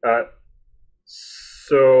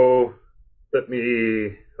 So let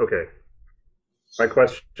me, okay. My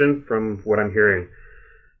question from what I'm hearing.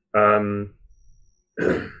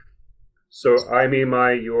 So I, me,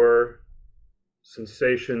 my, your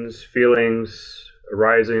sensations, feelings,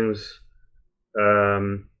 arisings,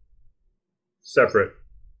 separate.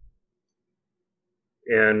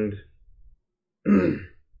 And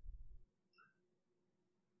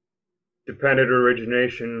dependent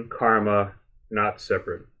origination, karma, not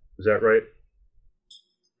separate. Is that right,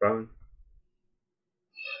 Ron?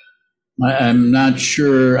 I'm not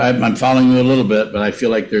sure. I'm following you a little bit, but I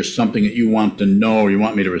feel like there's something that you want to know or you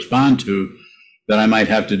want me to respond to that I might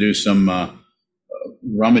have to do some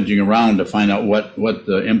rummaging around to find out what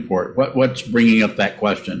the import, what's bringing up that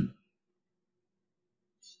question.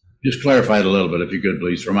 Just clarify it a little bit, if you could,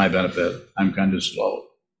 please, for my benefit. I'm kind of slow.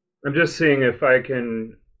 I'm just seeing if I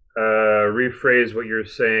can rephrase what you're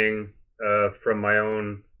saying from my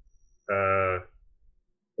own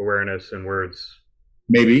awareness and words.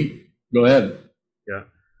 Maybe. Go ahead. Yeah.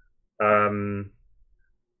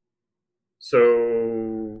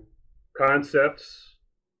 So concepts,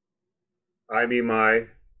 I, me, my,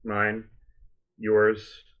 mine,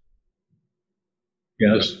 yours.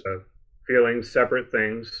 Yes. Feelings, separate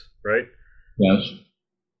things, right? Yes.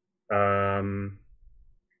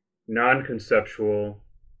 Non-conceptual,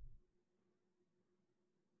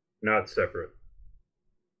 not separate.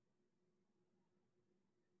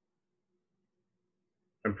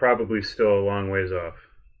 I'm probably still a long ways off.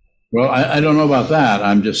 Well, I don't know about that.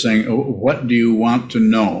 I'm just saying, what do you want to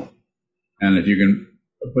know? And if you can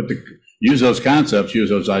use those concepts,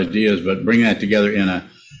 use those ideas, but bring that together in a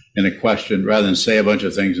question rather than say a bunch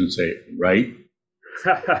of things and say, right?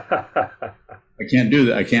 I can't do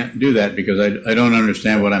that. I can't do that because I don't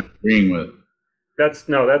understand what I'm agreeing with. That's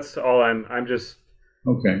all I'm just.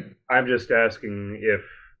 Okay. I'm just asking if.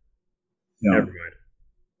 No. Never mind.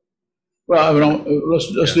 Well,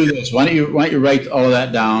 let's do this. Why don't you write all of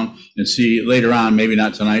that down and see later on, maybe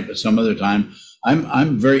not tonight, but some other time.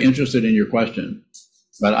 I'm very interested in your question,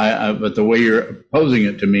 but the way you're posing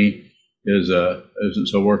it to me isn't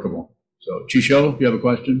so workable. So, Chisho, you have a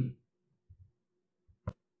question?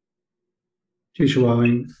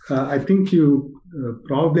 Chisho, I think you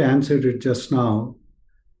probably answered it just now.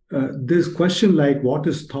 This question, like what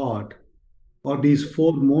is thought, or these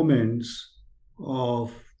 4 moments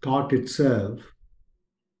of thought itself,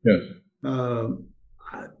 yes,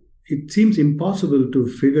 it seems impossible to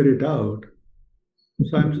figure it out.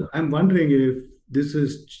 So I'm wondering if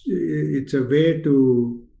it's a way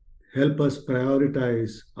to help us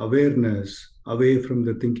prioritize awareness away from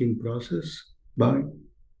the thinking process? Bye.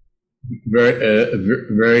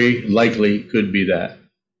 Very likely could be that.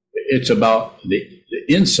 It's about the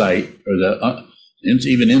insight, or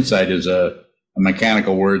even insight is a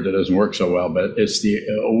mechanical word that doesn't work so well, but it's the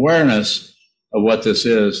awareness of what this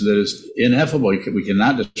is that is ineffable. We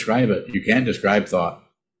cannot describe it. You can't describe thought.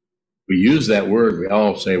 We use that word. We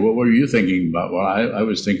all say, what were you thinking about? Well, I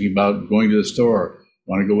was thinking about going to the store.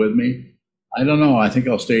 Want to go with me? I don't know. I think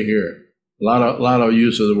I'll stay here. A lot of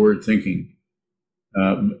use of the word thinking.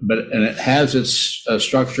 And it has its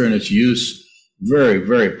structure and its use very,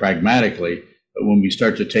 very pragmatically. But when we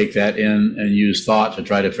start to take that in and use thought to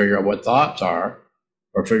try to figure out what thoughts are,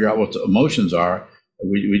 or figure out what the emotions are,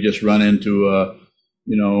 we just run into,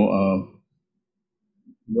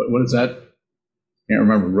 what is that? Can't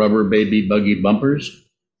remember. Rubber baby buggy bumpers.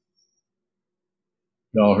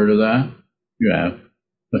 Y'all heard of that? You have.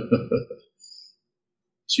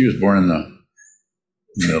 She was born in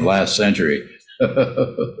the last century.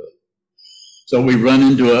 So we run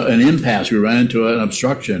into an impasse. We run into an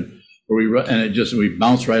obstruction. We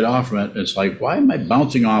bounce right off from it. It's like, why am I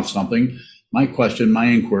bouncing off something? My question, my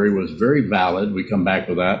inquiry was very valid. We come back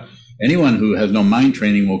with that. Anyone who has no mind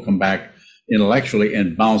training will come back intellectually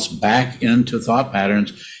and bounce back into thought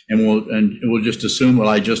patterns, and we'll just assume, well,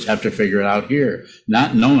 I just have to figure it out here,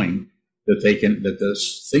 not knowing that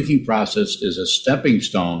this thinking process is a stepping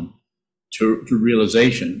stone to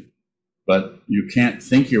realization, but you can't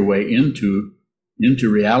think your way into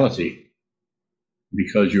reality,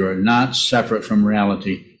 because you are not separate from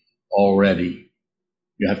reality already.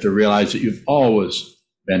 You have to realize that you've always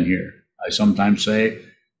been here. I sometimes say,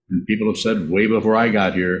 and people have said way before I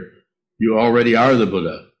got here, you already are the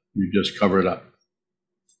Buddha. You just cover it up.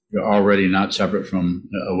 You're already not separate from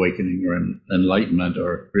awakening or enlightenment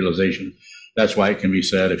or realization. That's why it can be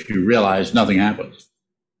said, if you realize, nothing happens.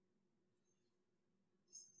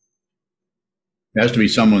 There has to be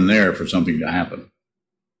someone there for something to happen.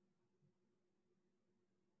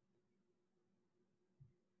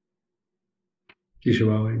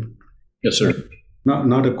 Kishwawi. Yes, sir.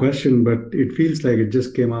 Not a question, but it feels like it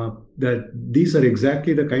just came up that these are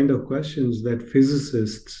exactly the kind of questions that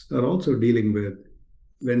physicists are also dealing with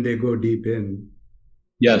when they go deep in.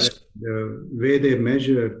 Yes. The way they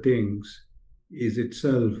measure things is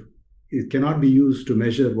itself, it cannot be used to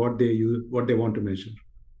measure what they want to measure.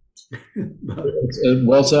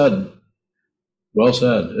 Well said. Well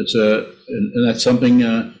said. And that's something.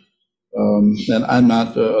 And I'm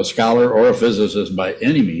not a scholar or a physicist by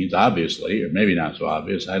any means, obviously, or maybe not so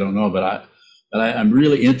obvious. I don't know, but I'm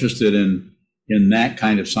really interested in that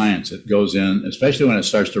kind of science that goes in, especially when it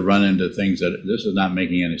starts to run into things that this is not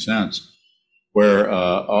making any sense, where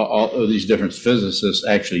all of these different physicists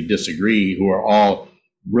actually disagree, who are all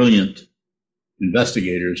brilliant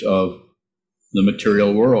investigators of the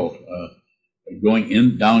material world,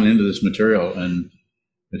 going down into this material, and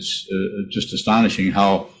it's just astonishing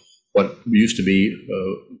how what used to be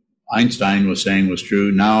Einstein was saying was true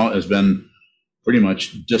now has been pretty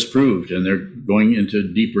much disproved, and they're going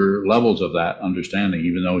into deeper levels of that understanding,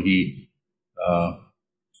 even though he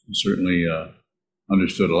certainly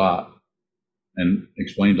understood a lot and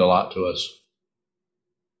explained a lot to us.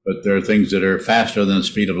 But there are things that are faster than the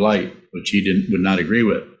speed of light, which he would not agree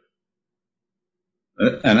with.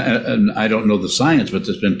 And I don't know the science, but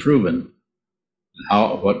it's been proven.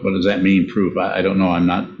 What does that mean, proof? I don't know. I'm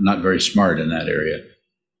not very smart in that area,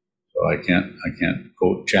 so I can't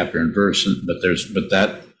quote chapter and verse. But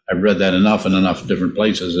that I've read that enough in enough different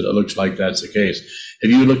places that it looks like that's the case.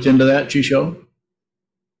 Have you looked into that, Chisho?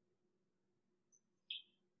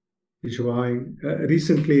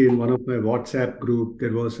 Recently, in one of my WhatsApp group,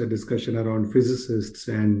 there was a discussion around physicists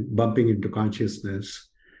and bumping into consciousness.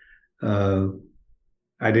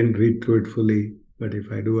 I didn't read through it fully. But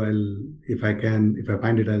if I do, if I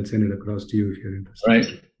find it, I'll send it across to you if you're interested. Right.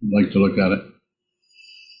 I'd like to look at it.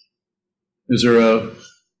 Is there a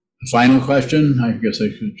final question? I guess I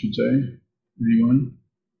should say. Anyone?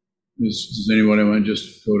 Does anybody want to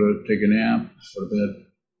just go to take a nap, go to bed?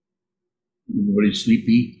 Everybody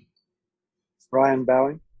sleepy? Brian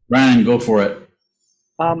Bowing. Brian, go for it.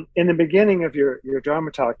 In the beginning of your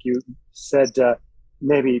Dharma talk, you said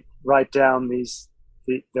maybe write down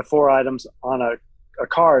the 4 items on a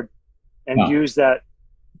card and use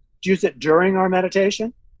it during our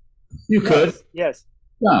meditation. You could. Yes.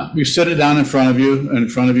 Yeah, you set it down in front of you,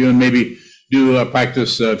 and maybe do a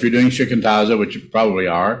practice if you're doing Shikantaza, which you probably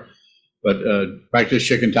are. But practice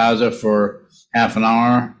Shikantaza for half an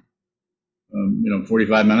hour,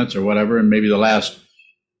 45 minutes or whatever, and maybe the last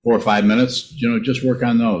 4 or 5 minutes, just work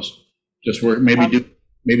on those. Just work. Maybe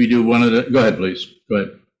maybe do one of the, go ahead, please. Go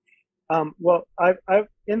ahead. Well,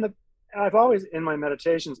 I've always in my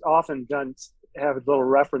meditations often have little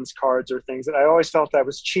reference cards or things that I always felt I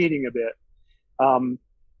was cheating a bit.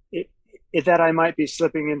 That I might be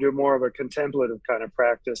slipping into more of a contemplative kind of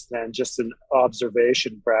practice than just an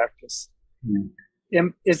observation practice.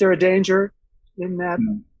 Is there a danger in that?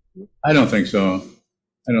 I don't think so.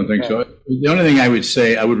 I don't think so. The only thing I would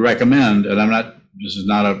say, I would recommend, and this is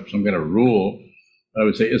not some kind of rule, but I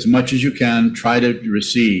would say as much as you can, try to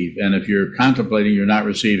receive. And if you're contemplating, you're not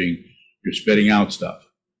receiving, you're spitting out stuff.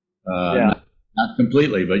 Not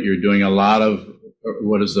completely, but you're doing a lot of,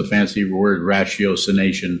 what is the fancy word,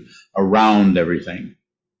 ratiocination around everything.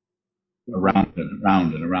 Around and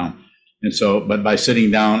around and around. And so, but by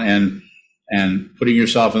sitting down and putting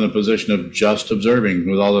yourself in the position of just observing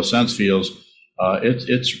with all the sense feels, it's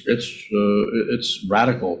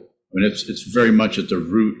radical. I mean, it's very much at the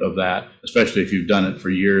root of that, especially if you've done it for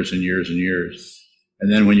years and years and years. And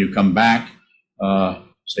then when you come back,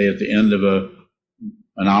 say at the end of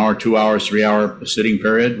an hour, 2 hours, 3 hour sitting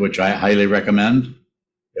period, which I highly recommend. If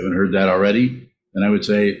you haven't heard that already, then I would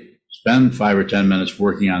say spend 5 or 10 minutes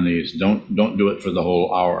working on these. Don't do it for the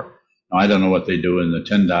whole hour. Now, I don't know what they do in the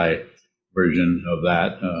Tendai version of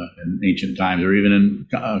that in ancient times or even in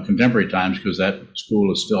contemporary times, because that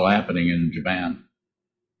school is still happening in Japan.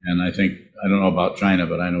 And I don't know about China,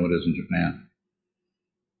 but I know it is in Japan.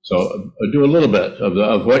 So do a little bit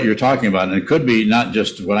of what you're talking about. And it could be not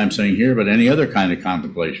just what I'm saying here, but any other kind of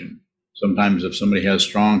contemplation. Sometimes if somebody has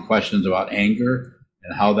strong questions about anger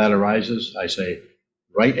and how that arises, I say,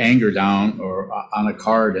 write anger down or on a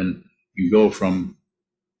card, and you go from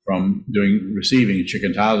doing receiving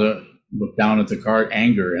Shikantaza, look down at the card,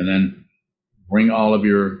 anger, and then bring all of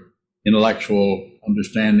your intellectual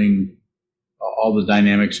understanding, all the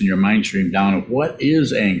dynamics in your mind stream down of what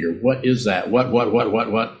is anger? What is that? What?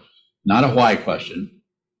 Not a why question.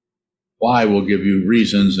 Why will give you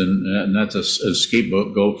reasons, and that's a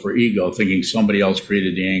scapegoat for ego, thinking somebody else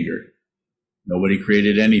created the anger. Nobody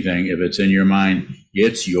created anything. If it's in your mind,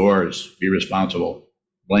 it's yours. Be responsible.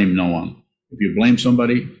 Blame no one. If you blame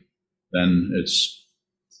somebody, then it's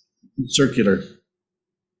circular.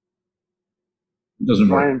 It doesn't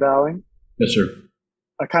work. Brian Bowing? Yes, sir.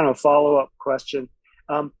 A kind of follow-up question.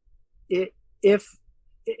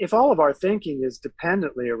 If all of our thinking is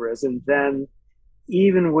dependently arisen, then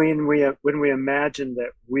even when we imagine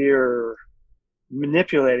that we're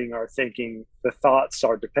manipulating our thinking, the thoughts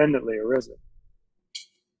are dependently arisen.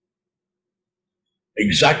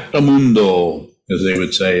 Exactamundo, as they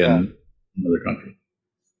would say in another country.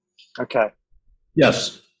 Okay.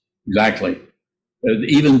 Yes, exactly.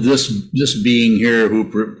 Even this being here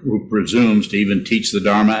who presumes to even teach the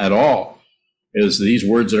Dharma at all, is these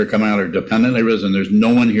words that are coming out are dependently arisen. There's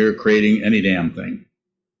no one here creating any damn thing.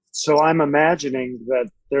 So I'm imagining that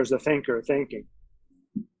there's a thinker thinking.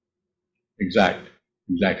 Exactly.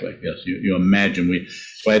 Yes, you imagine.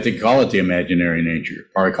 That's why I think call it the imaginary nature.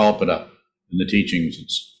 Parikalpita in the teachings.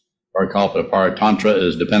 It's Parikalpita. Paratantra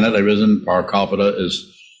is dependently arisen. Parikalpita is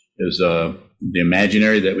the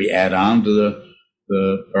imaginary that we add on to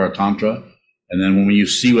the Paratantra. And then when you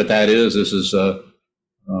see what that is, this is the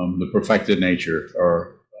perfected nature,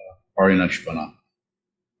 or Parinashpana.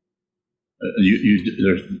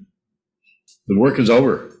 The work is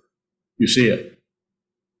over. You see it.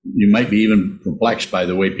 You might be even perplexed by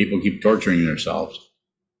the way people keep torturing themselves.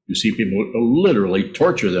 You see people literally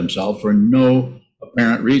torture themselves for no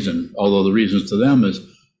apparent reason, although the reasons to them is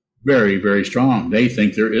very, very strong. They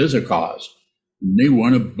think there is a cause, and they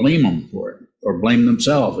want to blame them for it, or blame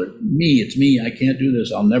themselves. It's me, I can't do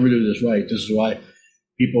this, I'll never do this right. This is why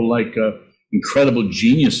people like incredible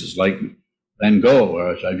geniuses like Van Gogh,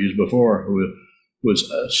 as I've used before, who was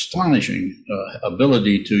astonishing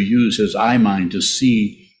ability to use his eye mind to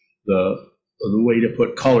see the way to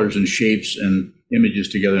put colors and shapes and images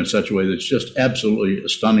together in such a way that's just absolutely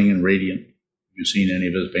stunning and radiant. If you've seen any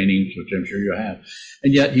of his paintings, which I'm sure you have.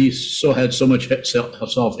 And yet he had so much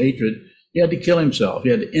self-hatred, he had to kill himself. He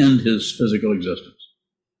had to end his physical existence.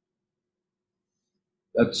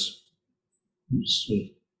 That's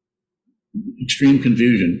extreme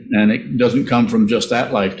confusion. And it doesn't come from just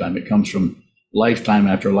that lifetime. It comes from lifetime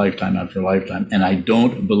after lifetime after lifetime. And I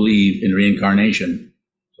don't believe in reincarnation.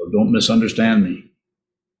 So don't misunderstand me.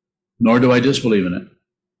 Nor do I disbelieve in it.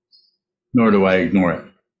 Nor do I ignore it.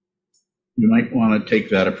 You might want to take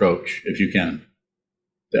that approach, if you can,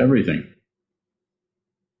 to everything.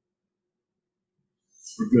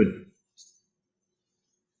 We're good.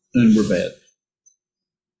 And we're bad.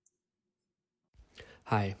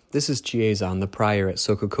 Hi, this is Chiezan, the prior at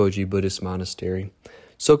Sokokoji Buddhist Monastery.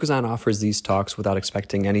 Sokuzan offers these talks without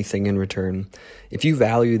expecting anything in return. If you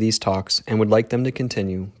value these talks and would like them to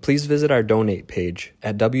continue, please visit our donate page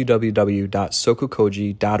at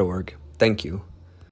www.sokukoji.org. Thank you.